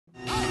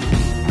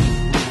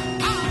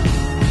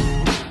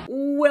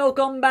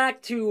Welcome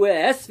back to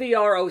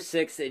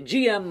SVR06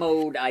 GM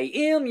Mode. I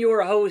am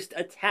your host,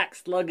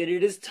 attackslug, and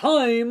it is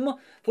time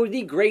for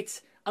the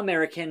Great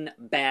American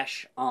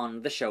Bash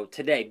on the show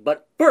today.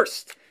 But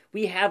first,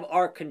 we have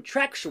our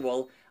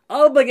contractual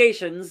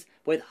obligations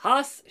with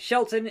Haas,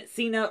 Shelton,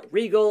 Cena,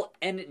 Regal,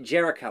 and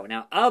Jericho.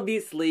 Now,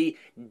 obviously,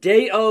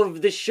 day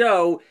of the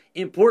show,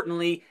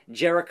 importantly,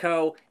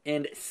 Jericho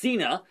and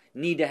Cena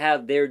need to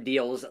have their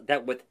deals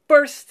dealt with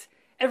first.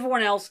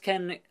 Everyone else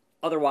can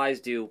otherwise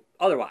do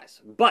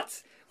otherwise.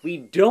 But we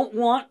don't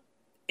want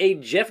a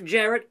Jeff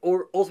Jarrett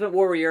or Ultimate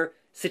Warrior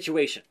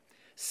situation.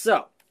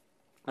 So,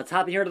 let's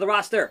hop in here to the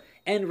roster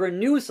and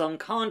renew some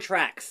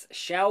contracts,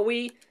 shall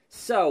we?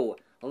 So,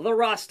 the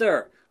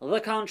roster,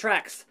 the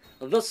contracts,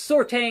 the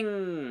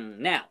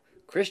sorting. Now,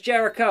 Chris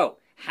Jericho,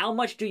 how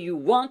much do you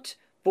want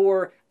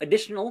for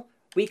additional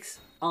weeks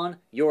on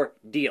your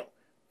deal?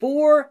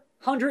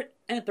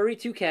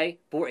 $432K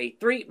for a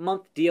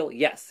 3-month deal,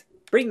 yes.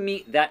 Bring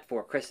me that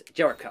for Chris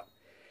Jericho.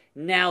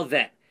 Now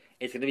then,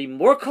 it's going to be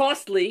more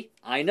costly,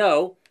 I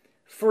know,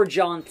 for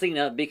John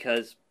Cena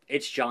because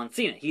it's John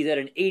Cena. He's at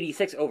an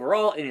 86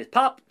 overall in his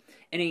pop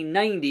and a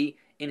 90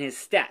 in his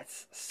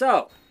stats.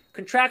 So,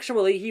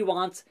 contractually, he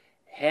wants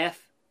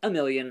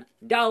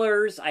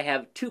 $500,000. I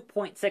have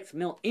 $2.6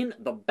 million in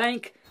the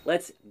bank.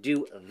 Let's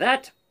do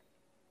that.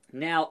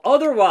 Now,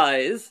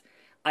 otherwise,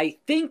 I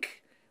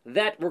think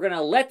that we're going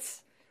to let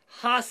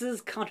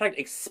Haas's contract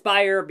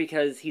expire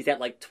because he's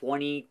at like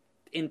 20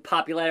 in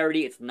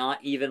popularity. It's not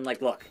even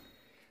like, look,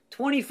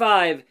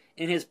 25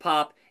 in his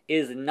pop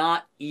is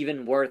not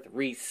even worth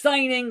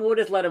re-signing. We'll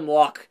just let him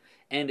walk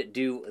and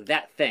do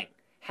that thing.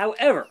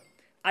 However,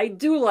 I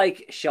do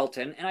like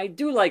Shelton and I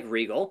do like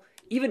Regal,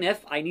 even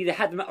if I need to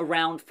have them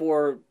around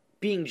for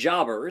being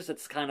jobbers.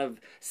 It's kind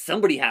of,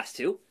 somebody has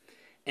to.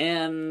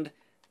 And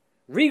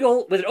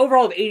Regal, with an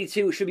overall of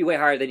 82, should be way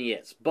higher than he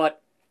is.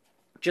 But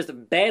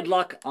just bad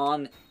luck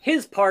on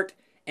his part,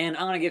 and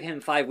I'm going to give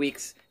him 5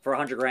 weeks for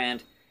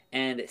 $100,000.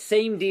 And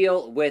same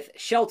deal with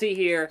Shelty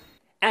here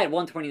at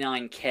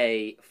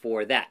 $129K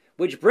for that.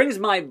 Which brings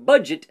my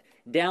budget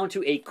down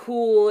to a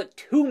cool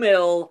 $2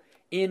 million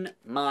in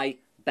my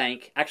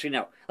bank. Actually,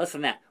 no, less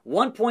than that.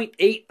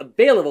 1.8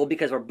 available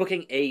because we're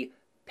booking a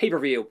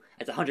pay-per-view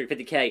at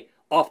 $150K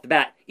off the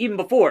bat, even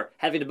before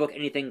having to book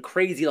anything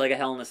crazy like a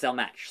Hell in a Cell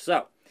match.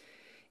 So,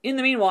 in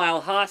the meanwhile,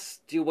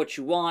 Haas, do what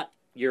you want.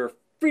 You're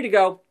free to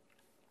go.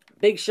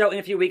 Big show in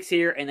a few weeks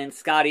here, and then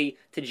Scotty,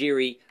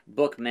 Tajiri,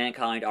 book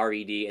Mankind,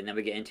 RED, and then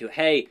we get into,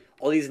 hey,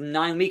 all these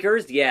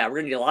 9-weekers, yeah, we're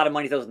going to need a lot of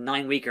money for those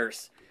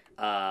 9-weekers,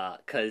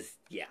 because,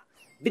 yeah,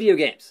 video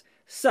games.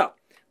 So,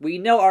 we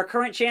know our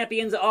current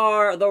champions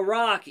are The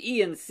Rock,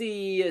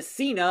 ENC,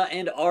 Cena,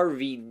 and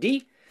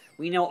RVD.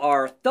 We know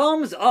our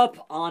thumbs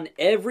up on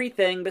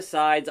everything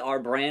besides our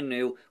brand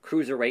new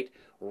Cruiserweight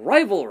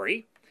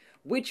rivalry,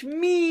 which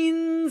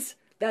means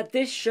that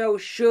this show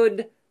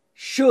should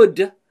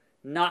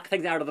knock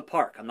things out of the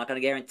park. I'm not going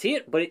to guarantee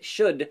it, but it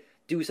should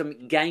do some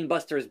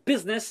gangbusters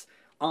business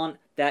on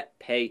that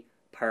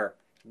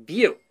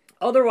pay-per-view.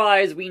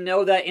 Otherwise, we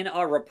know that in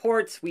our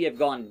reports, we have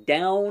gone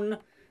down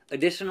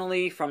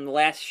additionally from the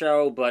last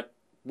show, but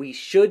we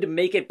should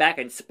make it back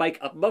and spike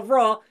up above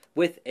Raw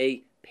with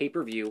a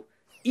pay-per-view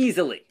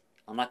easily.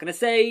 I'm not going to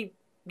say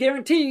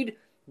guaranteed,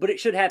 but it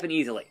should happen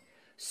easily.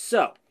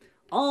 So,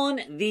 on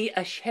the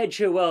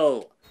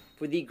schedule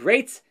for the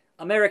Great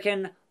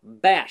American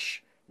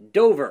Bash,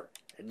 Dover,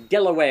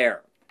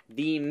 Delaware,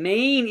 the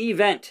main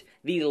event,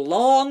 the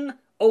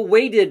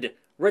long-awaited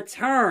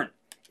return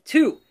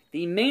to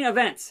the main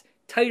event's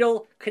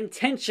title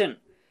contention.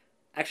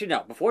 Actually,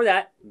 no, before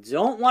that,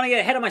 don't want to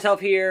get ahead of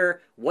myself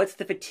here. What's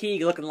the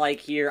fatigue looking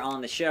like here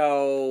on the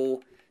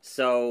show?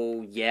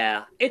 So,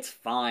 yeah, it's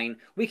fine.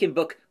 We can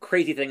book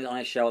crazy things on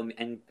this show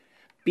and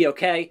be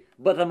okay.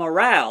 But the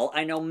morale,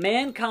 I know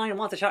Mankind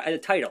wants a shot at the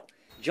title.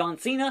 John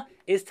Cena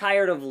is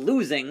tired of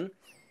losing,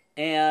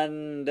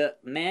 and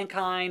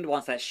Mankind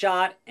wants that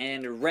shot,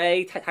 and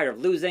Ray tired of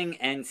losing,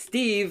 and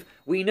Steve,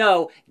 we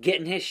know,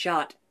 getting his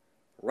shot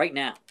right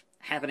now,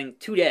 happening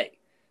today.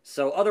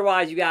 So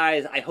otherwise, you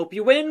guys, I hope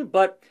you win,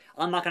 but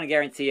I'm not going to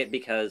guarantee it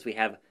because we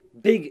have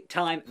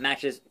big-time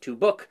matches to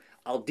book.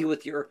 I'll deal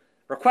with your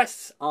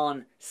requests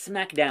on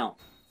SmackDown.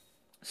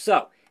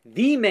 So,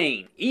 the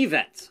main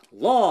event,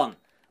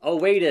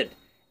 long-awaited,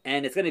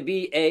 and it's going to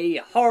be a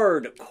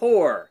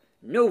hardcore,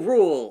 no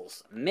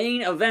rules,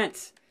 main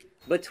event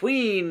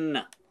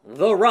between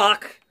The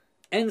Rock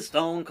and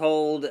Stone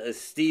Cold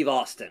Steve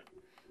Austin.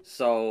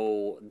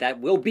 So, that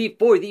will be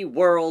for the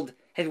World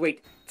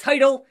Heavyweight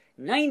title,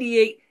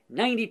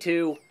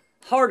 98-92,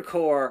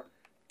 hardcore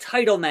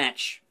title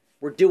match.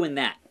 We're doing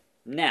that.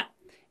 Now,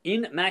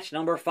 in match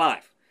number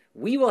 5,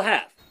 we will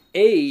have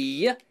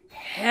a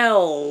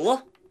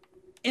Hell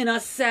in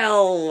a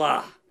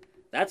Cell.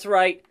 That's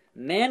right,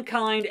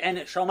 Mankind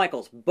and Shawn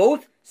Michaels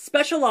both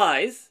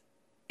specialize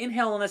in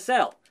Hell in a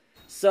Cell.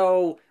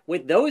 So,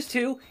 with those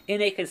two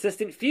in a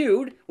consistent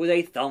feud with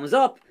a thumbs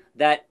up,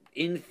 that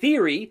in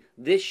theory,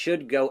 this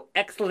should go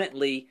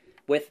excellently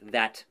with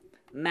that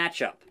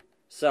matchup.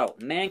 So,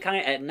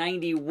 Mankind at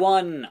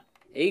 91.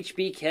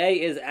 HBK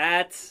is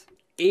at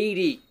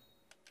 80.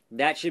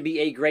 That should be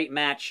a great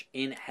match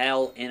in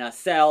Hell in a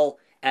Cell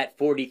at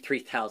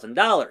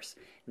 $43,000.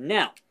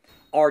 Now,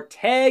 our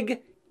tag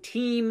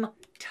team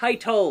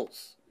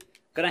titles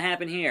gonna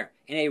happen here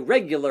in a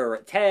regular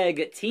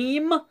tag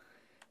team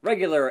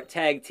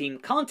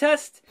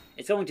contest.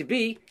 It's going to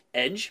be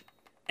Edge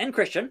and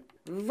Christian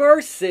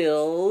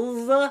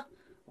versus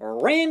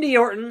Randy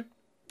Orton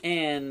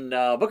and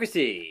Booker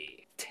T.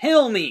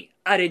 Tell me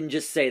I didn't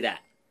just say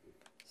that.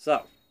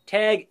 So,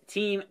 tag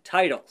team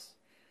titles.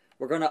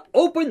 We're going to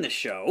open the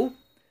show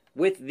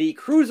with the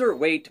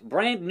Cruiserweight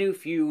brand new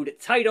feud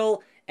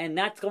title, and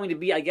that's going to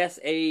be, I guess,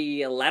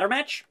 a ladder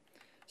match.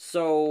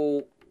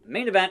 So,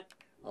 main event,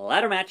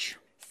 ladder match,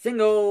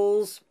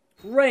 singles,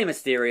 Rey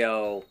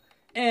Mysterio,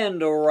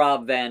 and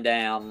Rob Van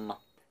Dam.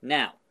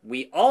 Now,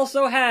 we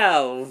also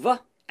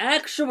have,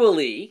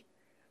 actually,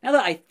 now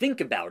that I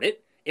think about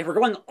it, if we're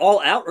going all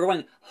out, we're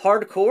going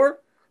hardcore,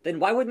 then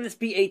why wouldn't this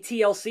be a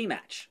TLC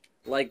match?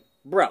 Like,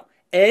 bro,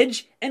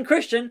 Edge and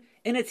Christian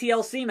in a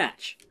TLC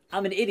match.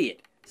 I'm an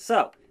idiot.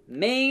 So,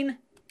 main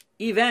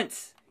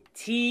event,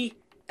 TLC.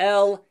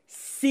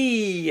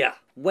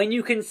 When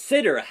you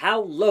consider how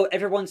low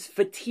everyone's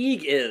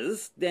fatigue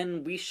is,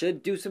 then we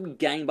should do some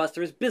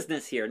gangbusters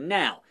business here.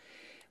 Now,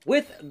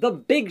 with the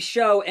Big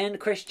Show and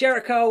Chris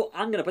Jericho,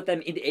 I'm going to put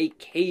them in a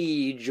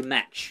cage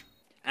match.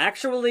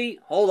 Actually,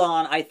 hold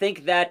on, I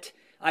think that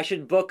I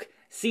should book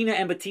Cena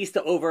and Batista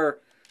over,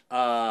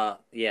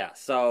 yeah,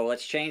 so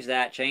let's change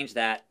that,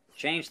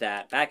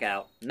 back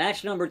out.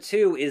 Match number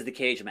 2 is the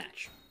cage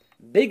match.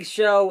 Big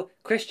Show,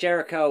 Chris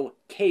Jericho,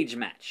 cage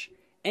match.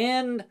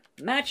 And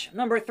match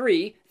number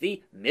 3,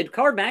 the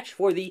mid-card match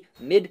for the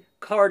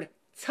mid-card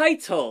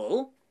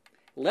title.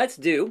 Let's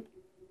do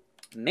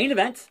main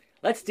event.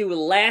 Let's do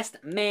last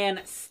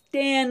man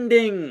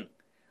standing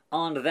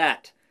on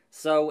that.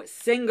 So,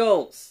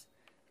 singles,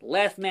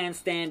 last man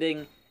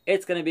standing,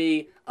 it's going to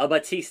be a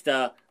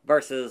Batista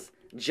versus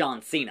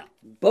John Cena.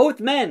 Both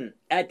men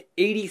at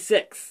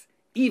 86.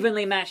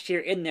 Evenly matched here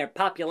in their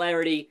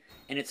popularity,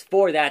 and it's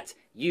for that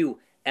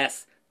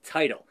U.S.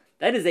 title.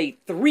 That is a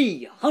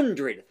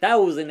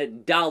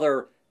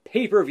 $300,000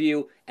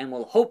 pay-per-view, and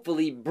will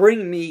hopefully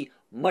bring me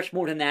much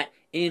more than that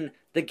in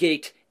the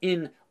gate,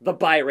 in the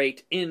buy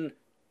rate, in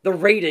the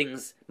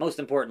ratings, most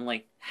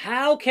importantly.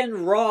 How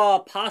can Raw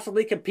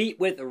possibly compete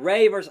with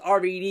Rey vs.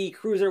 RVD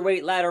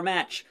Cruiserweight ladder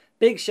match?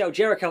 Big Show,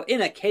 Jericho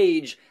in a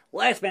cage,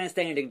 last man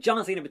standing,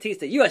 John Cena,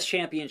 Batista, U.S.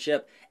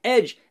 Championship,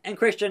 Edge and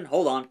Christian,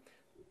 hold on,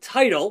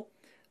 title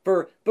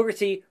for Booker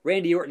T,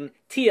 Randy Orton,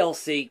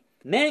 TLC,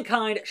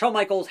 Mankind, Shawn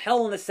Michaels,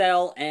 Hell in a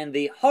Cell, and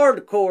the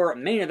hardcore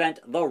main event,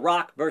 The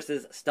Rock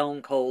versus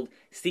Stone Cold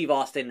Steve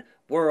Austin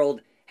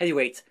World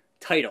Heavyweight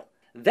title.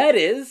 That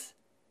is,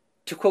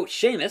 to quote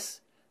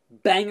Sheamus,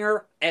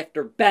 banger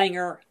after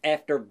banger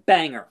after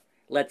banger.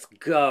 Let's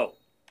go.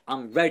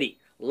 I'm ready.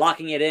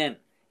 Locking it in.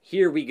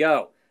 Here we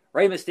go.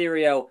 Rey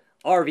Mysterio,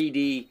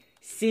 RVD,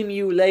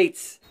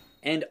 simulates,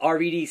 and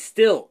RVD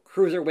still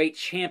Cruiserweight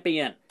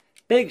Champion.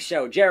 Big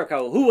Show,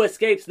 Jericho, who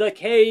escapes the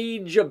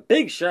cage?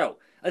 Big Show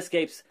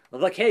escapes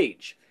the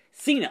cage.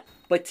 Cena,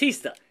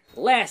 Batista,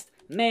 last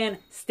man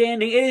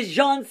standing. It is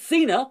John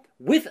Cena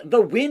with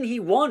the win he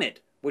wanted,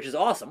 which is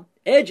awesome.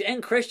 Edge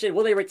and Christian,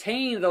 will they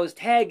retain those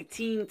tag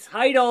team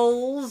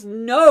titles?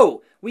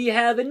 No! We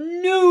have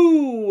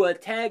new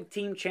tag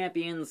team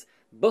champions,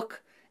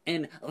 Book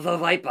and the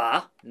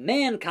Viper.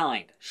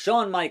 Mankind,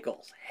 Shawn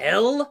Michaels,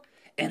 Hell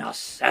in a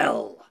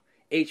Cell.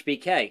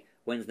 HBK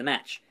wins the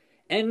match.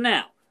 And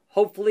now,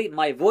 hopefully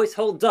my voice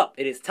holds up.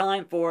 It is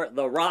time for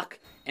The Rock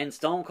and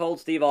Stone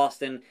Cold Steve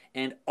Austin,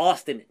 and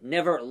Austin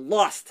never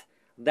lost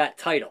that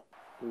title.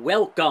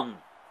 Welcome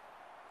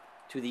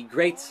to the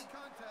Great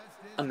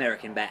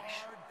American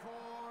Bash.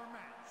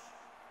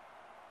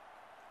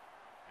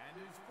 And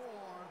is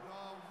for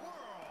the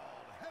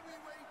World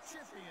Heavyweight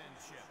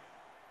Championship.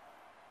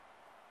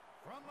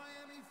 From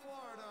Miami,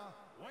 Florida,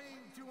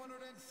 weighing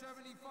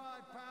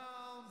 275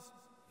 pounds,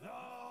 The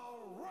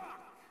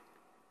Rock.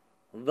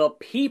 The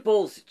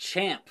People's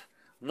Champ,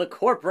 the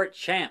corporate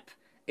champ,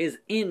 is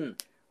in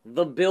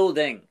the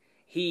building.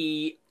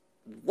 He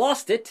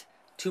lost it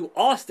to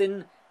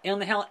Austin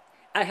at Hell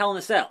in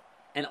a Cell.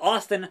 And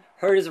Austin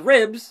hurt his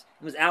ribs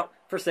and was out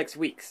for 6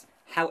 weeks.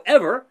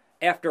 However,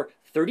 after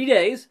 30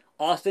 days,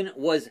 Austin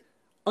was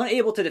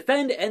unable to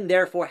defend and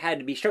therefore had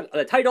to be stripped of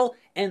the title,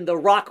 and The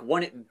Rock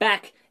won it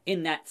back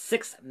in that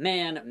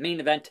 6-man main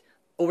event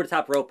over the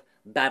top rope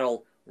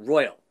battle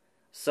royal.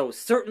 So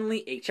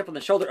certainly a chip on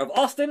the shoulder of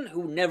Austin,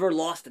 who never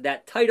lost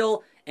that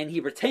title, and he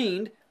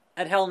retained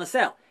at Hell in a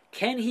Cell.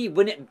 Can he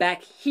win it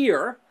back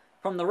here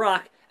from The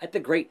Rock at the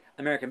Great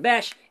American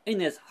Bash in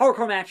this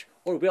hardcore match,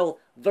 or will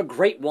the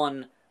Great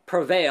One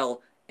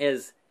prevail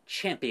as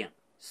champion?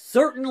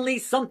 Certainly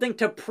something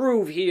to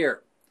prove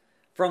here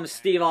from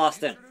Steve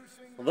Austin,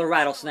 the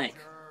Rattlesnake.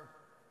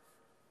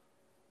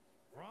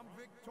 From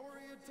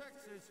Victoria,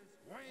 Texas,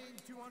 weighing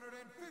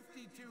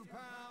 252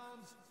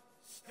 pounds,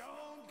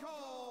 Stone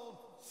Cold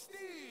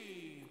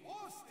Steve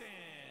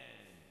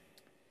Austin.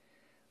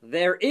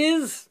 there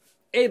is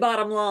a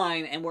bottom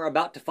line, and we're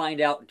about to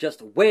find out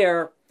just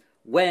where,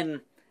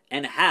 when,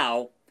 and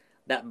how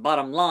that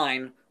bottom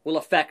line will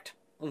affect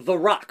The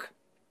Rock.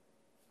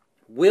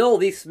 Will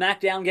the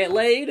SmackDown get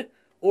laid,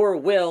 or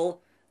will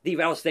the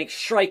Rattlesnake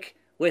strike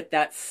with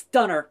that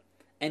stunner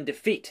and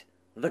defeat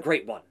the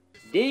Great One?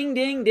 Ding,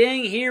 ding,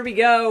 ding, here we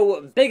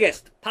go.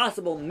 Biggest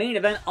possible main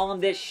event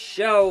on this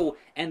show,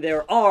 and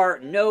there are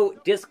no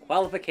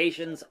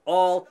disqualifications.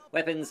 All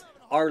weapons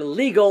are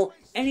legal.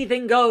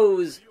 Anything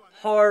goes.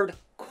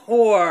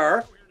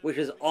 Hardcore, which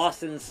is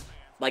Austin's,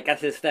 like,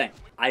 that's his thing.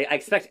 I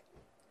expect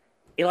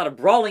a lot of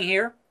brawling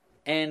here,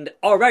 and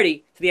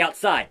already to the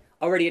outside.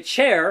 Already a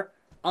chair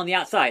on the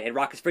outside, and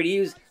Rock is free to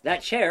use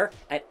that chair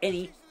at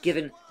any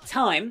given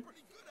time.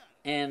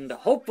 And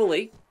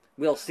hopefully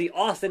we'll see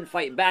Austin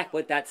fight back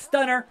with that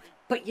stunner,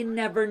 but you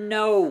never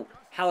know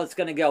how it's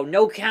going to go.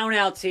 No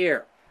countouts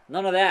here.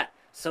 None of that.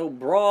 So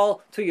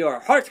brawl to your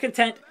heart's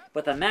content,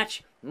 but the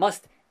match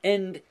must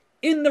end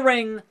in the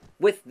ring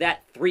with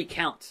that 3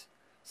 count.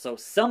 So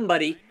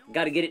somebody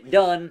got to get it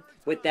done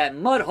with that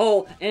mud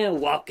hole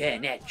and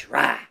walking it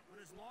dry.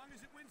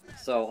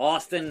 So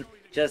Austin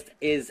just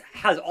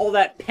has all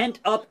that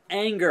pent-up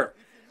anger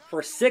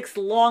for 6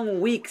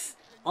 long weeks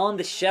on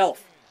the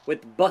shelf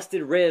with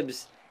busted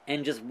ribs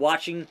and just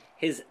watching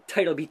his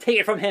title be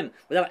taken from him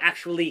without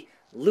actually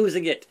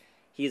losing it.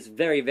 He is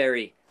very,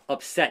 very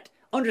upset.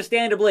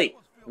 Understandably.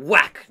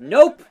 Whack.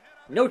 Nope.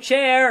 No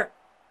chair.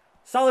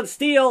 Solid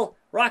steel.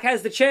 Rock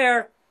has the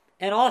chair.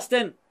 And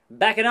Austin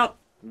backing up.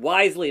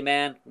 Wisely,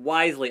 man.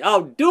 Wisely.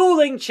 Oh,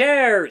 dueling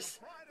chairs.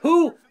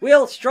 Who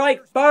will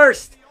strike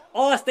first?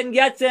 Austin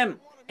gets him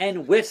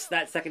and whiffs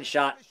that second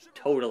shot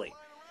totally.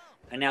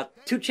 And now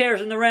 2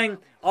 chairs in the ring.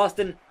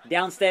 Austin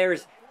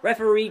downstairs.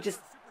 Referee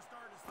just...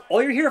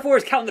 all you're here for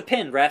is counting the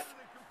pin, ref.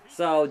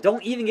 So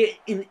don't even get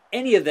in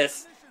any of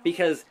this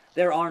because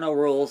there are no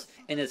rules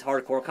in this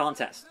hardcore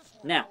contest.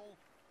 Now,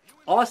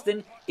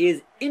 Austin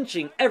is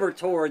inching ever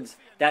towards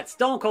that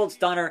Stone Cold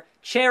Stunner.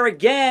 Chair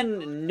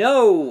again.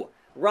 No.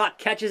 Rock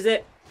catches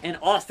it and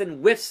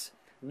Austin whiffs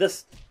the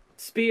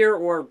spear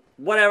or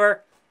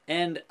whatever.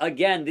 And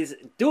again, these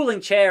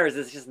dueling chairs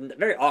is just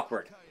very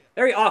awkward.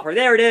 Very awkward.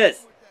 There it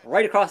is.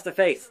 Right across the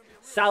face.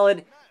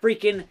 Solid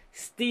freaking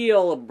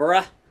steel,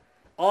 bruh.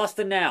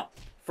 Austin now.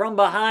 From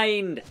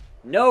behind.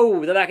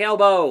 No, the back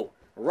elbow.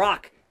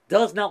 Rock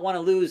does not want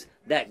to lose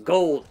that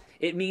gold.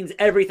 It means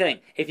everything.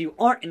 If you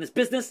aren't in this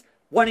business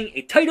wanting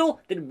a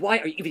title, then why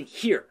are you even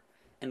here?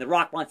 And The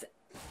Rock wants,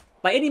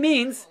 by any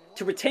means,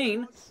 to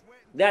retain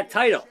that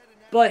title.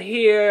 But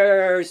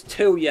here's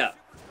to ya,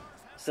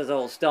 says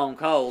old Stone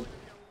Cold,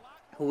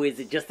 who is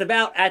just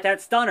about at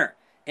that stunner.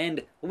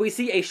 And we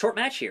see a short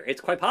match here.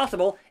 It's quite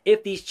possible,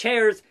 if these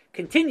chairs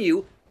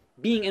continue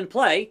being in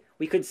play,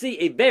 we could see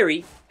a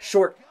very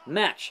short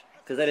match.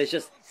 Because that is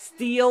just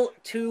steel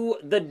to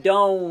the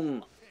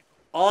dome.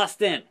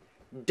 Austin,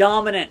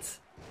 dominance.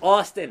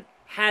 Austin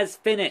has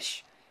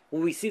finish.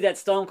 Will we see that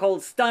Stone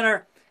Cold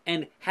Stunner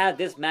and have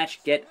this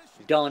match get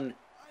done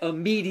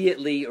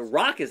immediately?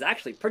 Rock is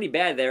actually pretty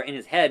bad there in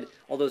his head.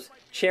 All those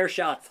chair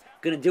shots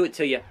gonna do it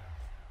to you.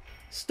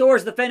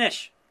 Stores the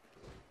finish.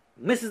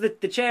 Misses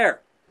the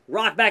chair.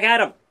 Rock back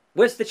at him.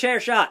 Whiffs the chair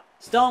shot.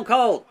 Stone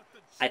Cold.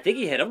 I think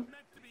he hit him.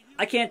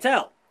 I can't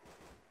tell.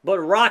 But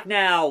Rock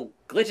now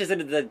glitches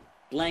into the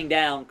laying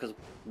down, because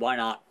why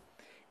not?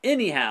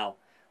 Anyhow,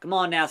 come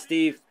on now,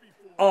 Steve.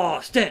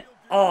 Austin.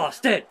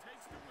 Austin.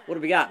 What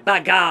do we got? By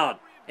God.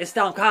 It's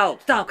Stone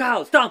Cold. Stone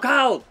Cold. Stone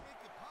Cold.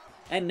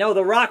 And no,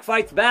 The Rock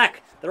fights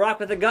back. The Rock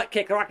with a gut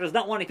kick. The Rock does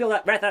not want to feel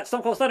that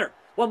Stone Cold Stunner.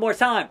 One more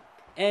time.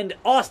 And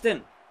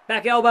Austin.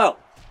 Back elbow.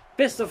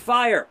 Fists of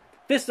fire.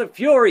 Fists of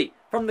fury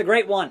from the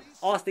Great One.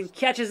 Austin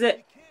catches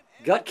it.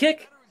 Gut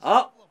kick.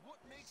 Up.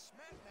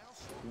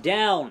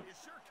 Down.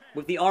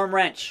 With the arm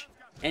wrench.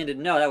 And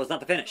no, that was not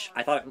the finish.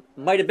 I thought it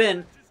might have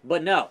been.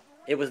 But no,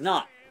 it was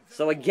not.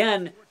 So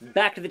again,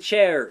 back to the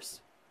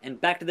chairs. And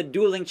back to the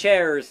dueling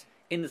chairs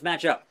in this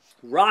matchup.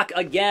 Rock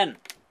again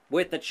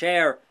with the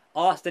chair.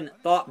 Austin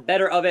thought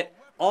better of it.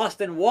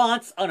 Austin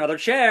wants another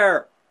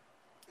chair.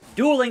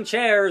 Dueling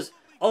chairs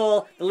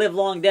all the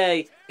livelong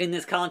day in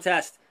this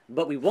contest.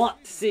 But we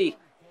want to see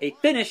a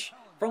finish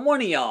from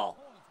one of y'all.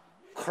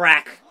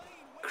 Crack.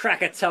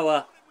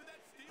 Krakatoa.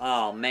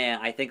 Oh man,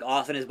 I think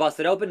Austin is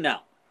busted open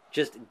now.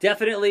 Just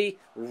definitely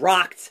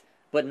rocked,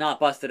 but not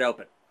busted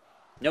open.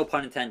 No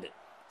pun intended.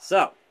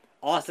 So,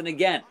 Austin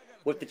again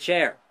with the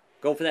chair.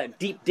 Go for that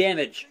deep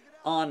damage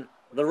on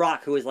The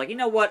Rock, who is like, you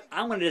know what?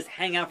 I'm going to just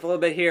hang out for a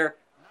little bit here.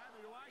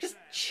 Just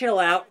chill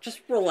out.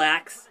 Just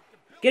relax.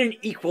 Get an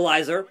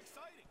equalizer.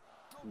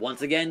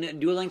 Once again,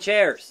 dueling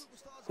chairs.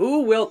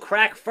 Who will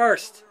crack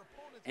first?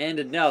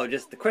 And no,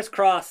 just the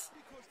crisscross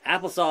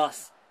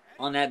applesauce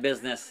on that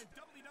business.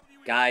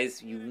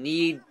 Guys, you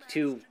need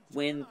to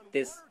win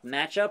this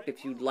matchup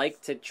if you'd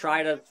like to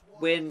try to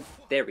win.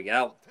 There we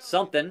go.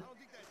 Something.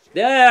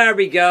 There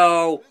we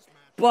go.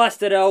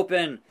 Busted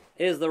open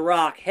is The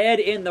Rock. Head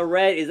in the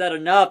red. Is that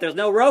enough? There's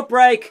no rope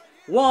break.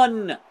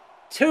 1,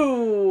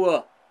 2.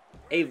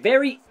 A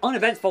very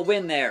uneventful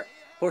win there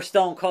for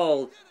Stone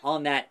Cold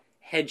on that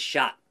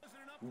headshot.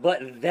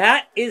 But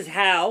that is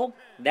how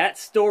that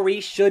story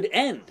should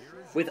end,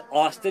 with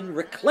Austin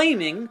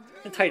reclaiming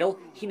the title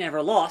he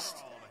never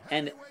lost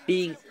and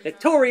being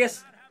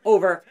victorious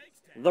over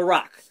The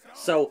Rock.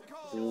 So,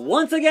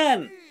 once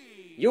again,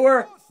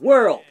 your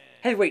World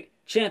Heavyweight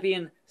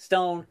Champion,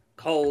 Stone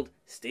Cold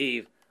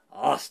Steve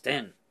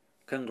Austin.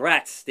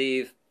 Congrats,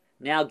 Steve.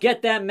 Now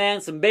get that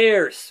man some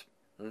beers.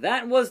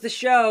 That was the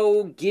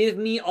show. Give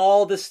me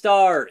all the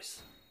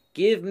stars.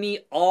 Give me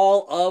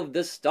all of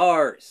the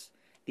stars.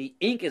 The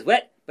ink is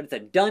wet, but it's a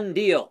done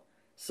deal.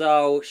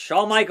 So,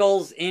 Shawn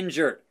Michaels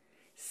injured.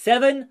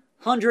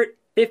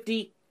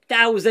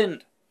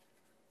 750,000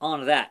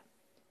 on that.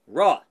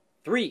 Raw,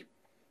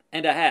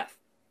 3.5.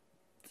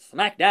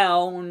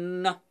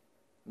 SmackDown,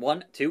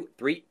 1, 2,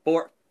 3,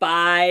 4,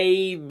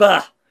 5.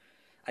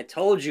 I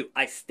told you,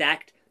 I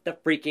stacked the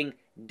freaking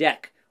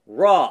deck.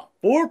 Raw,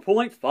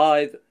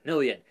 4.5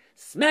 million.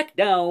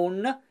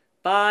 SmackDown,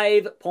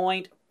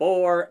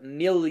 5.4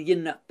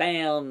 million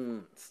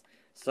fans.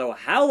 So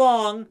how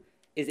long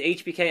is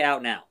HBK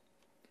out now?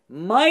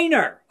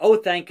 Minor. Oh,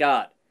 thank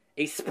God.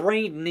 A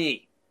sprained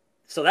knee.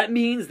 So that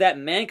means that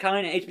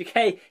Mankind and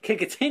HBK can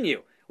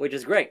continue, which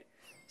is great.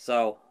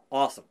 So,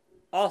 awesome.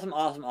 Awesome,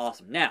 awesome,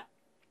 awesome. Now,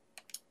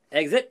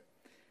 exit.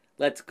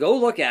 Let's go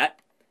look at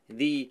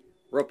the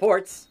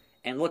reports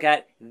and look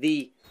at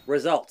the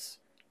results.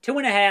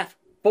 2.5,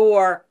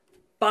 4,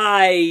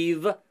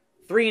 5,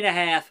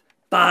 3.5,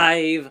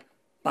 5,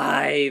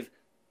 5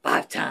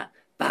 time,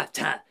 5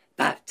 time,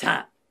 5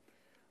 time.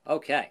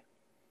 Okay.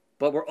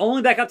 But we're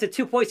only back up to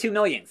 2.2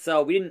 million,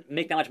 so we didn't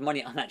make that much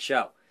money on that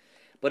show.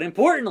 But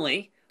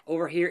importantly,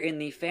 over here in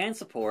the fan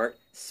support,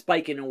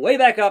 spiking way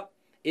back up,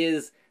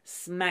 is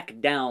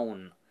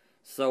SmackDown.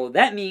 So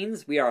that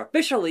means we are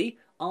officially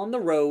on the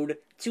road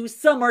to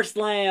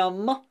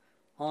SummerSlam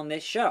on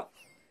this show.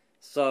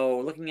 So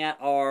looking at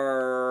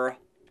our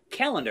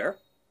calendar,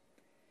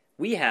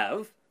 we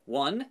have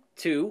 1,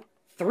 2,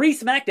 3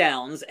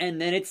 SmackDowns, and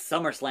then it's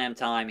SummerSlam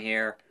time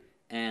here.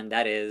 And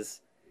that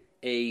is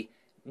a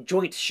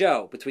joint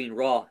show between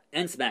Raw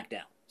and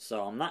SmackDown.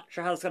 So I'm not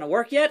sure how it's going to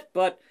work yet,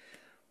 but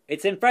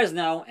it's in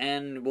Fresno,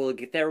 and we'll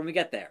get there when we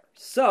get there.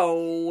 So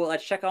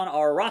let's check on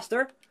our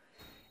roster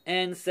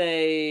and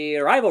say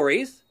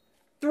rivalries.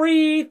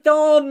 3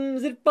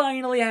 thumbs! It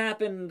finally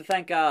happened,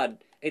 thank God.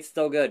 It's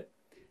still good.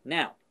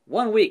 Now,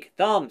 1 week,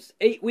 thumbs.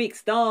 8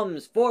 weeks,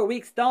 thumbs. 4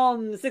 weeks,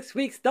 thumbs. 6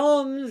 weeks,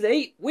 thumbs.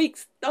 8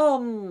 weeks,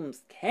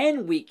 thumbs.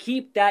 Can we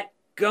keep that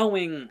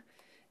going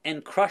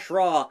and crush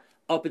Raw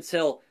up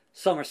until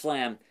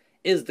SummerSlam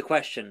is the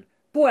question.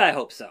 Boy, I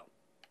hope so.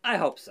 I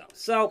hope so.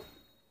 So,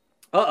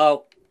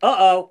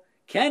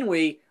 can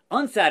we?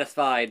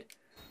 Unsatisfied.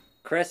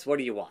 Chris, what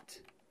do you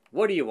want?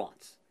 What do you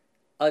want?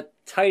 A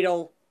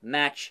title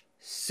match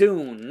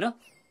soon.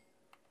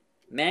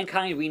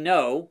 Mankind, we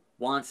know,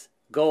 wants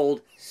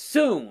gold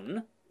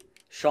soon.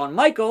 Shawn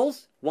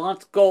Michaels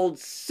wants gold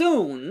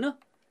soon.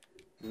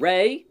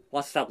 Ray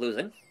wants to stop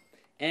losing.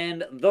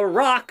 And The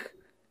Rock,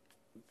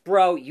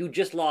 bro, you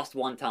just lost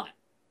one time.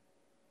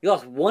 You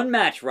lost one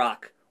match,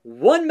 Rock.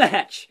 One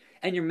match!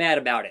 And you're mad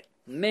about it.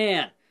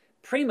 Man,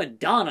 prima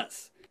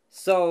donnas.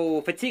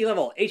 So, fatigue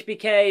level.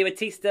 HBK,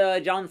 Batista,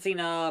 John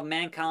Cena,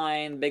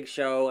 Mankind, Big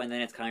Show, and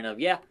then it's kind of,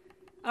 yeah,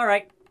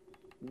 alright.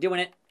 Doing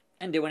it,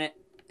 and doing it,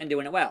 and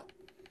doing it well.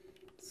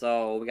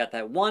 So, we got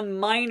that one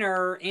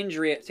minor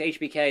injury to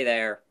HBK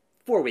there.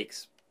 4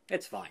 weeks.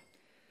 It's fine.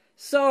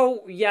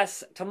 So,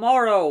 yes,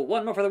 tomorrow,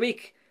 one more for the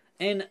week,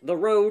 and the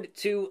road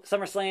to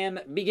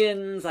SummerSlam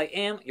begins. I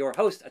am your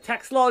host,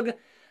 attackslug.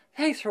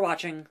 Thanks for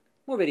watching.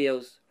 More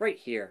videos right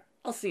here.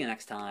 I'll see you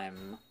next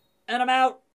time. And I'm out.